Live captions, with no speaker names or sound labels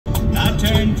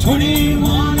Spent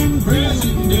 21 in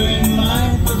prison doing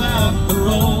life without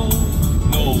parole.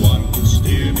 No one could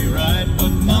steer me right, but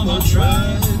Mama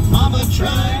tried, Mama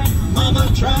tried,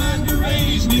 Mama tried to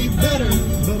raise me better,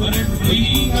 but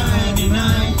everything I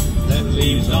denied, that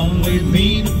leaves only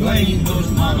me to blame, 'cause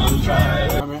Mama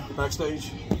tried. Hi man,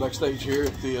 backstage here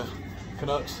at the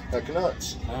Canucks. At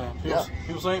Canucks.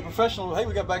 People say ain't professional. Hey,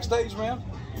 we got backstage, man.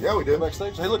 Yeah, we do.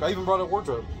 Backstage. Hey, look, I even brought a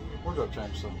wardrobe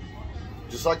change. So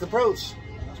just like the pros.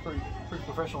 That's pretty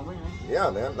professional of me, man. Yeah,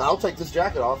 man. Now I'll take this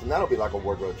jacket off, and that'll be like a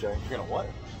wardrobe change. You're gonna what?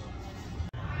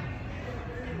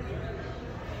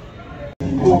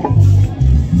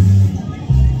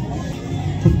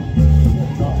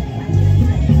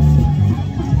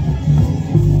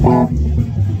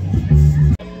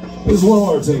 Here's one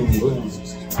more team, please.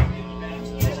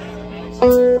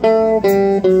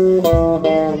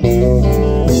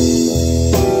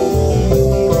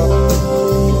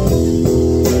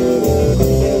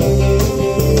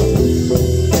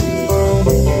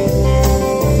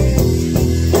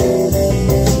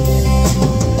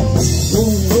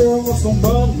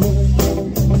 Somebody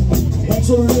wants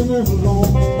to leave me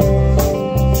alone.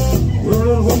 Well,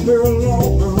 it won't be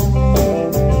long now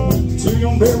till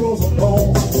your bills are gone.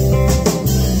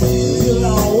 You'll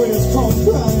always come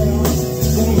crying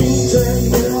when we take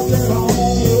me out there on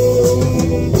you.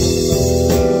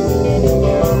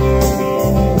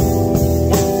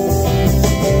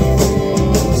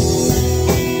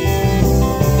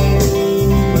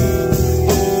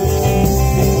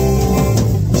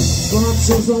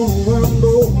 Glasses on the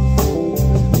window,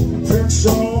 picture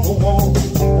on the wall,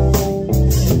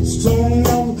 Stone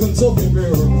Mountain, Kentucky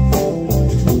beer,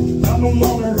 not no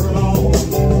money at all.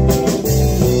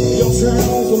 Your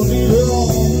channels will lead it on,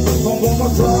 come on my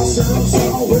triceps,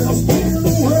 I'll wear speed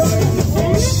away.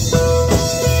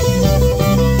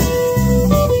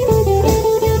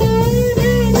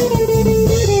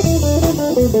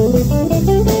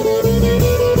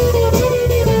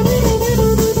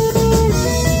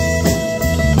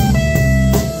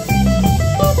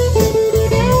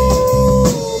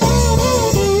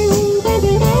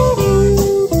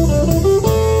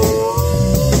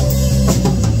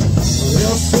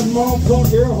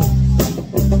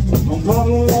 I'm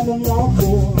bottle on my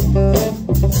core.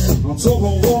 I'm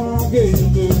talking what I gave you,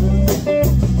 baby,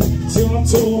 till I'm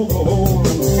told the whole.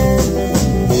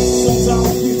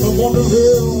 Sometimes people wonder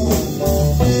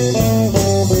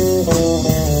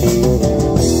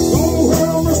oh,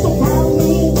 well, Mr. Powell,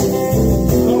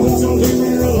 I want you to leave me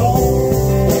alone.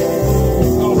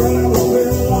 I really won't be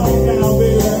alone now,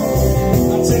 baby.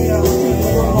 I tell you, I'm in the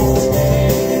wrong.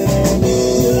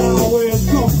 You'll always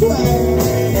come back.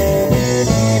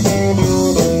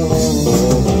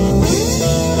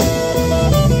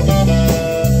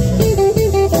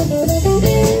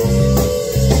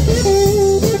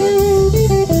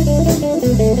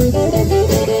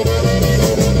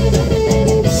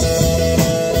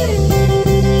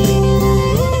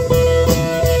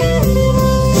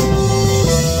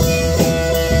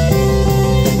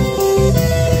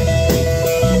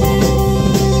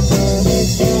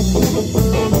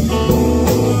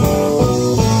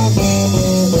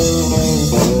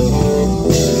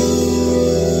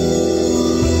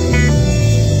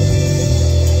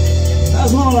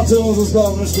 Tells us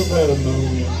about Mr. Meadow.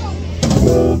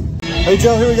 Hey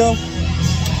Joe, here we go.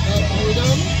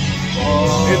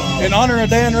 In honor of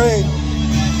Dan Ray.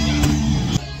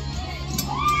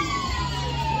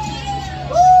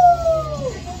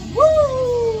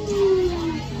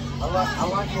 I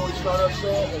like when we start our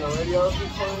set and the radio's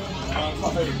playing.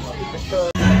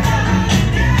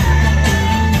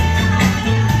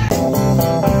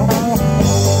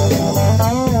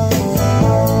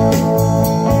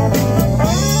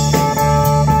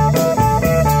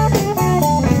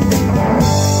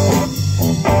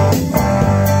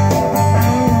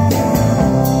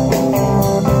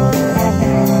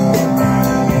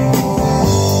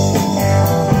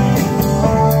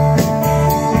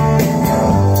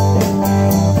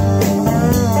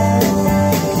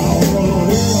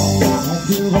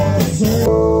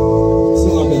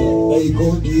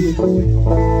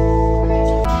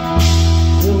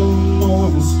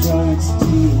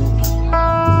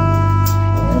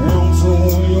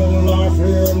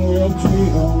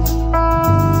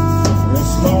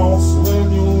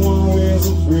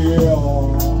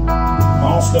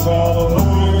 Step out of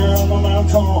line when that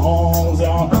calls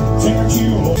out, take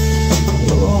you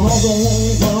the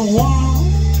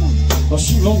while.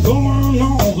 She don't go on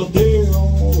all the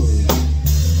deals.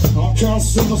 I can't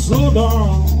seem to slow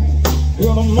down.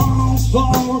 Hear the miles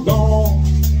far gone.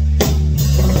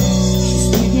 She's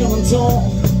speaking in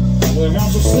tongues. They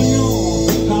have to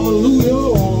sing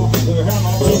hallelujah.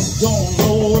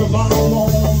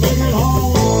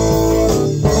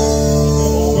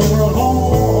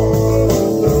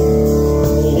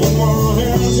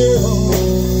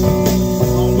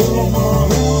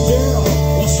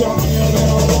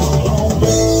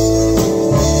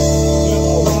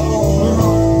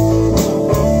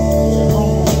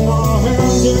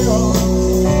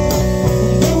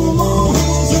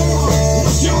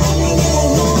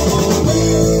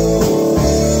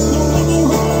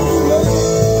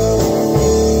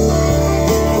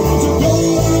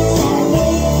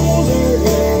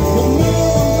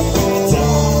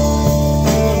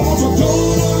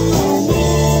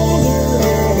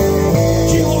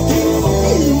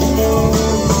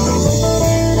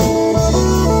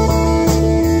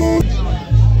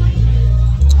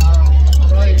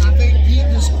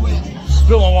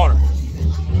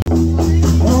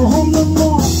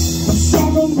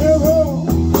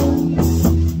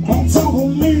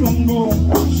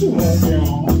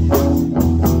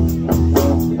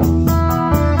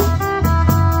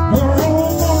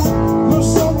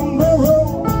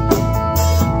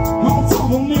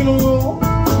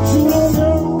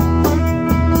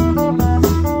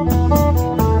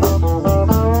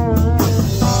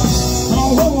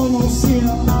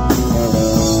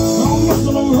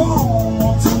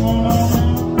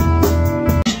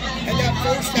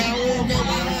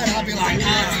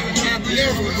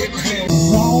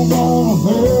 I'm gonna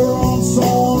bear on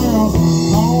someone else.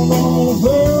 I'm gonna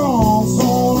bear on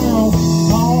someone else.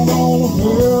 I'm gonna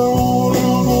bear on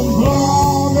them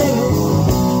blonde.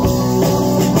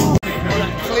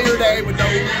 Clear day with no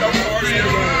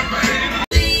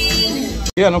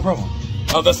Yeah, no problem.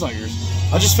 Oh, that's not yours.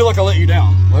 I just feel like I let you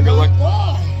down. I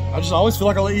just always feel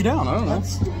like I let you down. I don't know.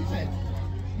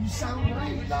 You sound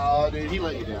great. No, dude, he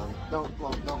let you down. No.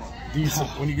 Do you,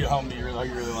 when you get home, do you really like,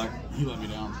 he let me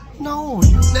down? No,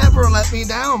 you never let me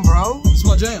down, bro. It's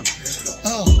my jam.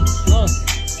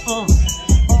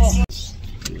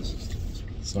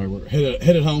 Sorry, we're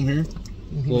headed home here.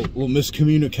 Little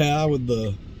miscommunique with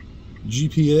the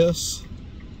GPS,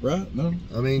 right? No?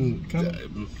 I mean, Kinda.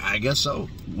 I guess so.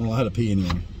 Well, I had to pee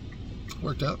anyway.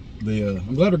 Worked out.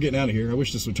 I'm glad we're getting out of here. I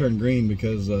wish this would turn green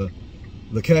because the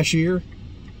cashier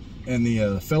and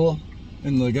the fella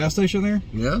in the gas station there,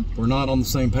 were not on the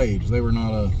same page. They were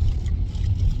not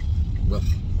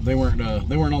they weren't on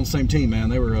the same team, man.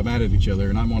 They were mad at each other,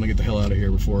 and I want to get the hell out of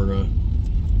here before I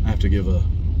have to give a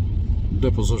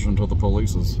deposition to the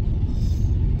police.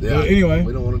 Yeah. But anyway,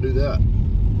 we don't want to do that.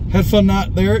 Had a fun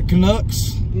night there at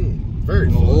Canucks.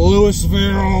 Very fun.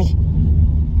 Louisville.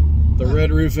 The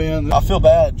Red Roof Inn. I feel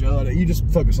bad, Joe. You just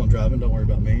focus on driving. Don't worry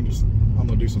about me. I'm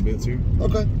gonna do some bits here.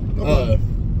 Okay.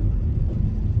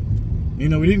 You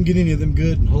know, we didn't get any of them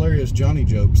good, hilarious Johnny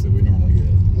jokes that we normally get.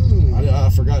 I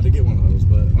forgot to get one of those,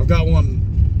 but I've got one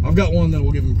that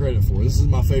we'll give him credit for. This is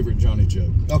my favorite Johnny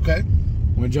joke. Okay.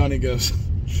 When Johnny goes,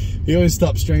 he always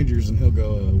stops strangers and he'll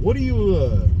go, what do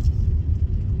you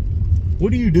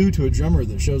do to a drummer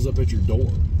that shows up at your door?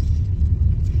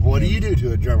 What do you do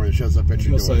to a drummer that shows up at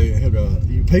your door? He'll go,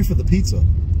 you pay for the pizza.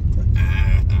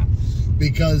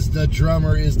 Because the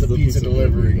drummer is the pizza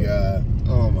delivery guy.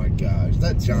 Oh my gosh,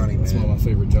 that Johnny, man. That's one of my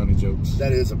favorite Johnny jokes.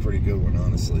 That is a pretty good one,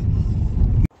 honestly.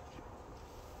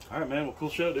 All right, man. Well, cool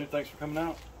show, dude. Thanks for coming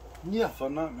out. Yeah.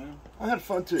 Fun night, man. I had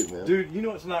fun too, man. Dude, you know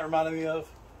what tonight reminded me of?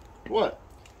 What?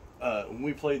 When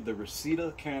we played the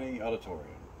Reseda County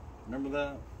Auditorium. Remember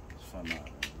that? It was a fun night,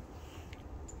 man.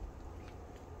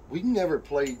 We never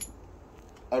played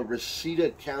a Reseda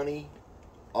County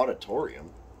Auditorium.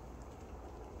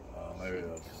 Maybe I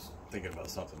was thinking about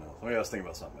something else. Maybe I was thinking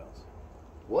about something else.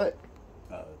 What?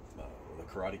 The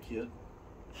Karate Kid.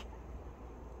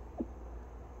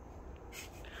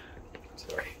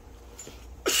 Sorry.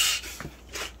 That's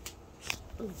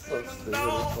so stupid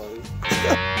and funny.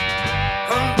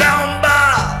 I'm down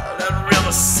by that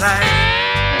riverside.